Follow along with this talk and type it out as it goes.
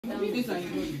Beatrice,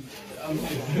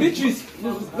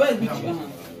 where is Beatrice?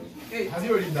 Hey, has he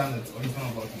already done it or he's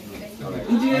not about to do it?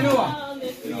 Engineer Noah,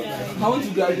 I want to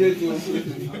graduate you.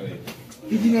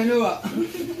 Engineer Noah.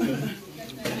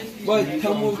 But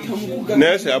come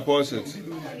Next, I pause it.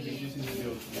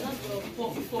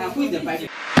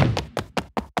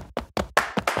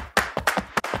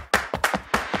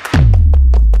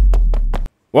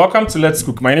 Welcome to Let's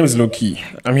Cook. My name is Loki.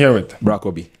 I'm here with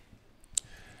Brakobi.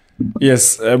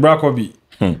 Yes, Brakobi.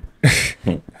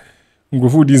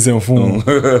 Go this and phone.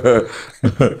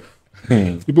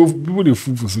 People they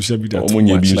fool for social media too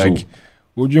much. Like,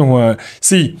 would you want?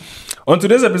 See, on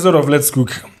today's episode of Let's Cook,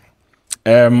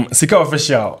 Sika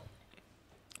Official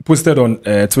posted on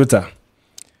Twitter.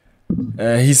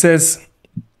 He says,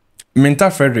 Minta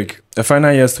Frederick, a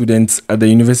final year student at the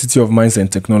University of Mines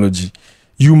and Technology,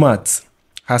 UMAT,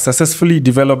 has successfully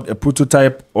developed a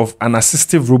prototype of an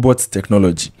assistive robot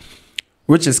technology,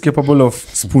 which is capable of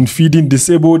spoon-feeding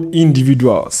disabled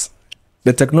individuals.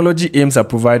 The technology aims at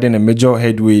providing a major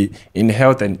headway in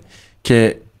health and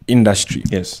care industry.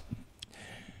 Yes.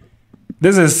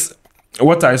 This is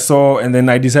what I saw, and then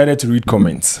I decided to read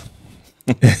comments.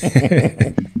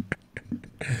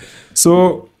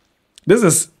 So, this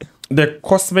is the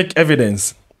cosmic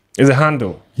evidence. Is a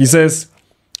handle. He says,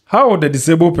 how would the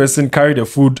disabled person carry the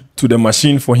food to the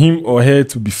machine for him or her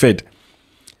to be fed?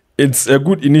 It's a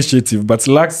good initiative, but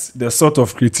lacks the sort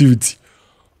of creativity.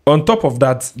 On top of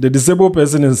that, the disabled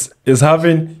person is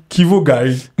having kivo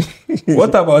gari.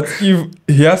 What about if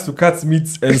he has to cut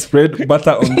meat and spread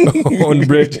butter on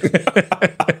bread?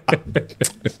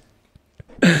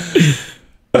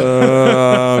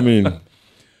 I mean,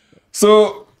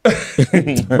 so,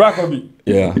 Brakobi,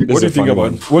 yeah. what do you think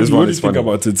about it? What do you think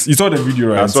about it? You saw the video,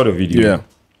 right? I saw the video. Yeah,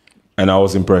 and I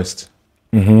was impressed.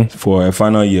 Mm-hmm. For a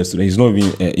final year student,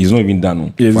 he's not even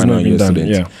done. Yeah, final year student,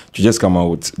 yeah. To just come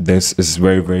out with this is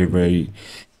very, very, very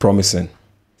promising.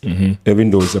 Mm-hmm.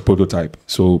 Even though it's a prototype,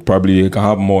 so probably they can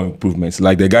have more improvements.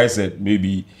 Like the guy said,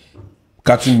 maybe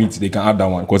cutting meat they can add that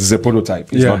one because it's a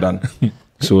prototype. It's not done.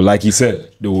 So, like he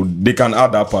said, they can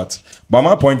add that part. But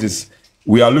my point is,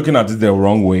 we are looking at it the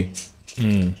wrong way.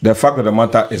 The fact of the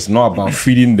matter is not about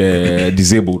feeding the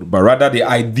disabled, but rather the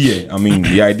idea. I mean,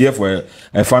 the idea for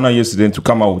a final year student to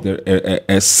come out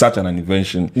with such an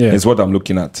invention is what I'm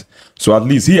looking at. So at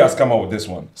least he has come out with this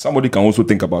one. Somebody can also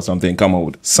think about something and come out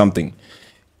with something.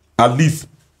 At least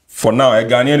for now, a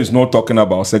Ghanaian is not talking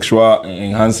about sexual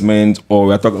enhancement or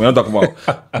we're not talking about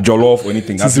jollof or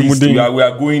anything. At least we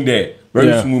are going there.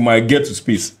 Very soon we might get to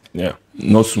space. Yeah.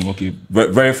 Not soon, okay.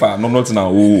 Very far. Not now.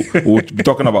 We'll be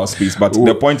talking about space. But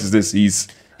the point is this: he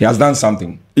has done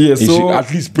something. Yeah, he so should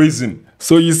at least praise him.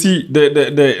 So you see,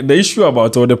 the issue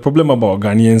about or the problem about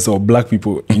Ghanaians or black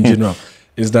people in general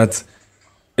is that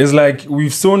it's like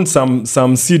we've sown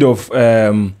some seed of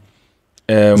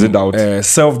self-doubt.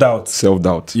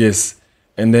 Self-doubt. Yes,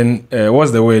 and then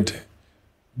what's the word?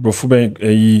 I've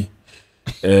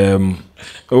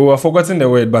forgotten the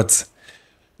word, but.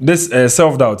 This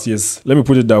self-doubt, yes, let me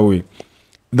put it that way,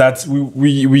 that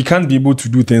we can't be able to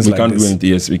do things like this. We can't do anything,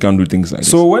 yes, we can't do things like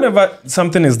this. So whenever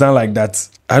something is done like that,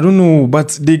 I don't know,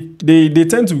 but they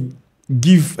tend to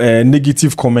give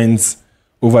negative comments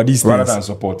over these things. Rather than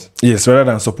support. Yes, rather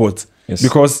than support. Yes.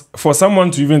 Because for someone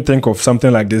to even think of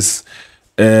something like this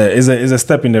is a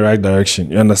step in the right direction,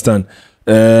 you understand?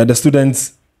 The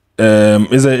students...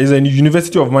 is a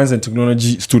University of Mines and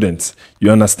Technology student,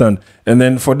 you understand? And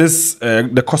then for this,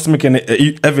 the cosmic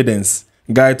evidence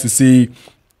guy to say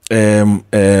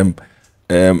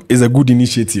is a good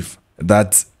initiative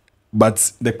but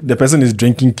the person is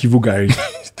drinking kivu gari.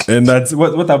 And that's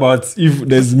what about if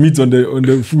there's meat on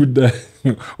the food?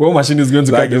 What machine is going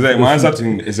to like my answer to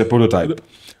him is a prototype.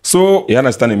 So you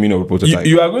understand the meaning of a prototype.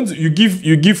 You are going to you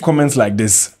give comments like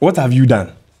this. What have you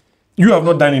done? You have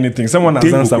not done anything. Someone has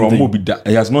done something.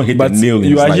 He has not hit a nail in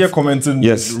his life. You are here commenting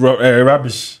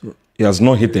rubbish. He has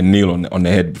not hit a nail on the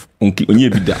head.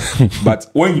 But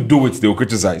when you do it, they will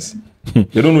criticize.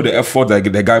 They don't know the effort that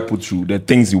the guy put through, the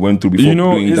things he went through before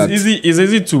doing that. It's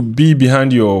easy to be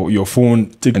behind your phone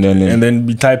and then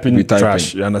be typing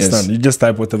trash. You understand? Yes. You just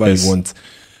type whatever you want.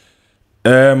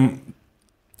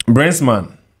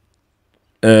 Brainsman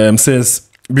says,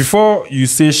 before you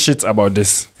say shit about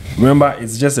this, remember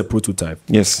it's just a prototype.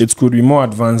 Yes. It could be more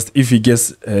advanced if he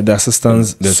gets the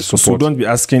assistance, the support. So don't be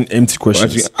asking empty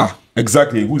questions.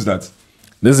 Exactly. Who's that?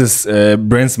 This is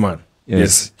Brainsman.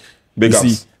 Yes. Big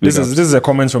ups. This is a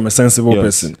comment from a sensible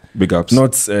person. Big ups.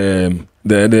 Not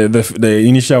the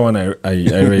initial one I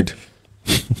read.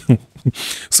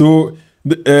 So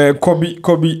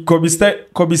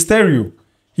Kobe Stereo,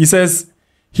 he says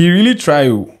he really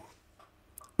tried,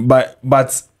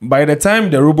 but by the time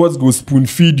the robots go spoon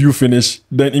feed you finish,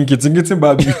 then in getting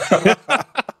baby.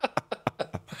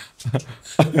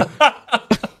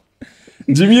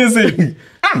 Jimmy is saying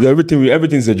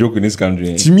everything's a joke in this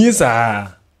country. Jimmy is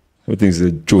everything's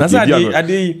a joke. That's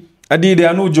there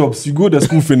are no jobs. You go to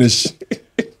school finish.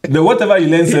 The whatever you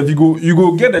learn, you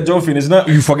go get the job finish. Now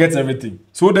you forget everything.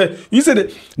 So you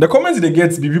said the comments they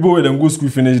get be people where them go school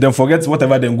finish, then forget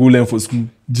whatever them go learn for school.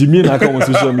 Jimmy and I come on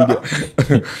social media.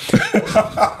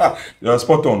 You're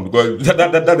spot on because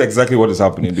that's exactly what is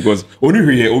happening. Because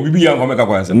only here, OBB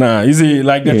young nah, easy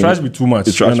like the trash be too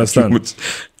much. You understand?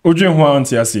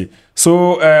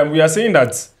 So we are saying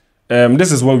that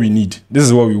this is what we need. This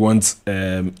is what we want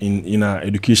in our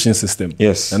education system.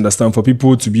 Yes. Understand? For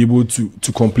people to be able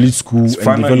to complete school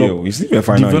and develop. It's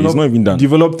not even done.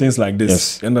 Develop things like this.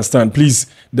 Yes. Understand? Please,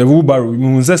 the wheelbarrow.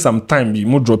 We say some time be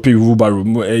more drop a wheelbarrow.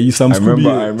 I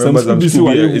remember some school.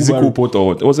 Is it Cooport or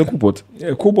what? It was a Cooport.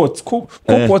 Yeah,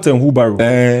 Cooport and wheelbarrow.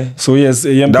 So yes,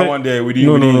 that one there we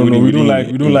don't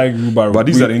like wheelbarrow. But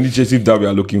these are the initiatives that we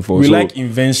are looking for. We like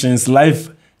inventions, life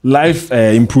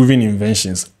improving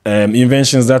inventions,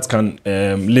 inventions that can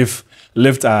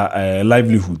lift our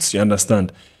livelihoods. You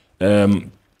understand?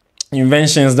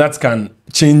 Inventions that can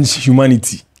change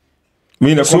humanity.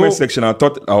 In the comment section, I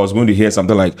thought I was going to hear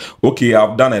something like, "Okay,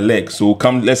 I've done a leg, so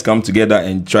let's come together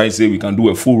and try and say we can do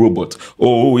a full robot."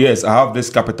 Oh yes, I have this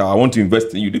capital. I want to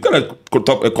invest in you. The kind of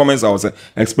comments I was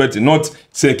expecting, not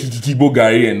say Kikibo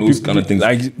Gary and those kind of things.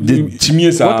 Like the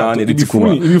chimiers are if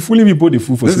you fully people the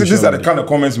fool for these are the kind of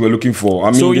comments we're looking for.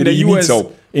 I mean, so in the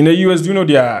US, do you know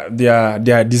they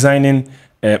are designing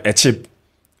a chip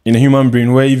in a human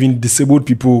brain where even disabled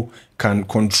people can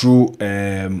control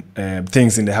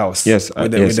things in the house. Yes,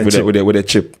 with a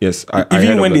chip. Yes,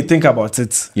 even when they think about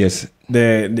it. Yes,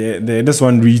 this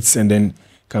one reads and then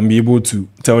can be able to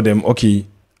tell them, okay,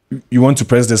 you want to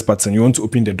press this button, you want to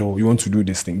open the door, you want to do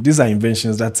this thing. These are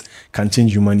inventions that can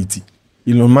change humanity.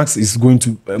 Elon Musk is going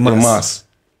to Mars,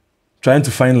 trying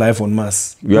to find life on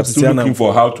Mars. We are still looking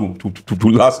for how to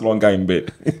last longer in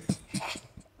bed.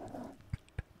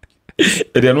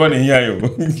 They are not here.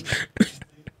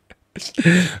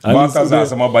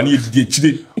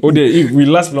 We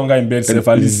last longer in bed,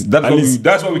 at least.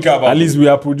 That's what we care about. At least we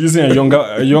are producing a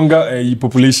younger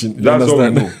population. That's all we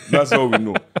know. That's all we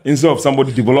know. Instead of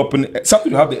somebody developing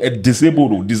something to have a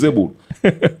disabled.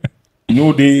 You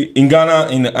know, in Ghana,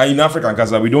 in Africa and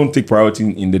Gaza, we don't take priority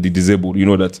in the disabled. You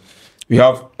know that we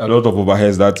have a lot of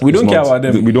overheads that we don't care about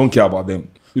them. We don't care about them.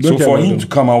 So for him to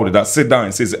come out with that, sit down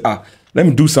and say, let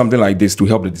me do something like this to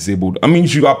help the disabled. I mean,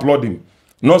 you applaud him.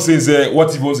 Not says what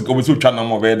if he was going to chat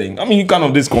number. I mean, you kind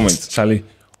of this comment, Charlie.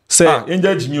 Say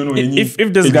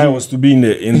if this guy was to be in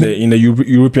a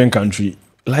European country,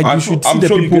 like you should see the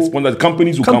people. You get sponsored.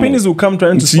 Companies will come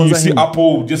trying to sponsor him. You see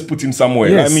Apple just put him somewhere.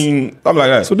 Yes. I mean, I'm like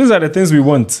that. So these are the things we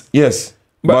want. Yes,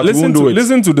 but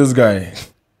listen to this guy.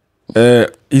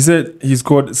 He said he's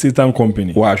called Satan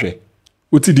Company. Why?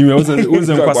 See,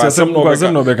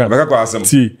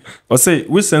 or say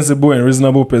which sensible and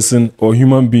reasonable person or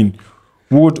human being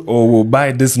would or will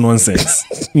buy this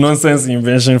nonsense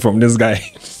invention from this guy.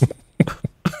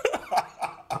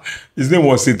 His name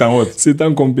was Satan what?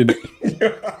 Satan Company.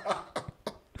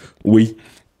 We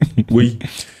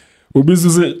Obisu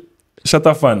say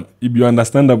shutter fan if you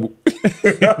understandable.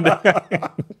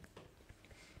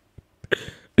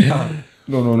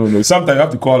 No. Sometimes you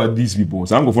have to call out these people.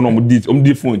 So I'm going for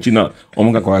no phone China.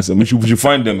 We should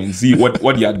find them and see what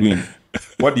they are doing.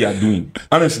 What they are doing.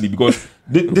 Honestly, because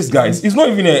this guy is not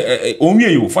even a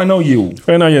final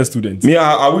year student. Me,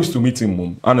 I wish to meet him,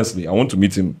 Mom. Honestly, I want to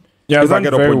meet him. Yeah, if I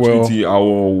get opportunity, I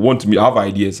will want to meet. I have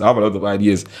ideas. I have a lot of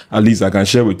ideas. At least I can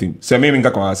share with him. So maybe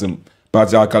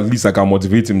but at least I can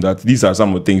motivate him that these are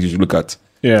some of the things you should look at.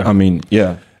 Yeah. I mean,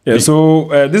 yeah. Yeah, so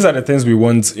these are the things we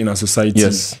want in our society.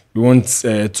 Yes. We want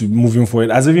to moving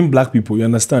forward as even black people, you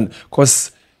understand?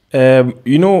 Because,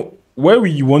 you know, where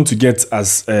we want to get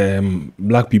as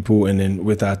black people and then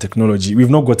with our technology,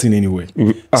 we've not gotten anywhere.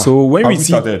 So when we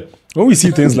see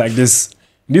things like this,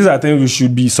 these are things we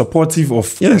should be supportive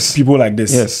of people like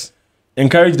this. Yes.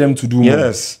 Encourage them to do more.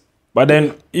 Yes. But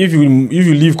then if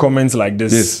you leave comments like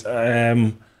this,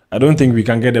 I don't think we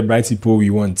can get the bright people we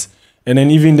want. And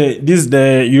then even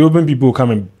the European people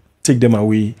come and take them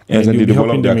away. Yes, and they be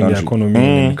helping them in country. their economy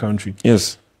in the country.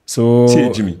 Yes. So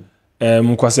Jimmy.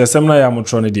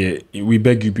 We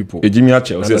beg you people. Jimmy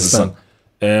understand.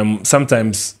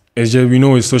 Sometimes it's just, we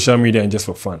know it's social media and just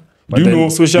for fun. But do you know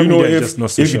social media is just not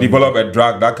social if you develop a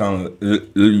drug that can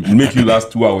make you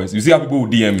last 2 hours? You see how people will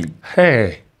DM you.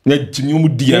 Hey.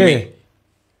 DM me.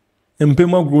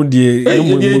 Mpema grow there.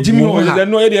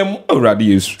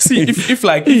 See, if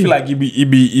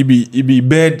it be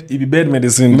bad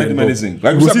medicine. Bad medicine.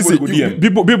 Like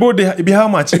people they be how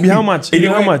much? It be how much?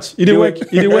 It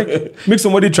work. Make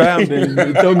somebody try and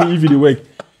then tell me if it work.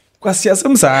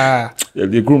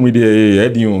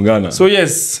 So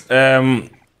yes,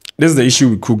 this is the issue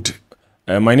we cooked.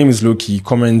 My name is Loki.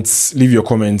 Comments, leave your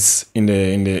comments in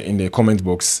the comment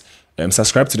box.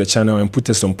 Subscribe to the channel and put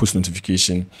us on post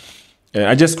notification.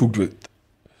 I just cooked with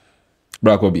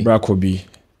Brakobi.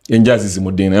 Let's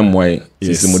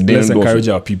encourage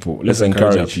our people. Let's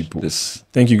encourage our people. Yes.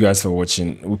 Thank you guys for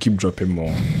watching. We'll keep dropping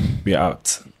more. We're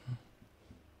out.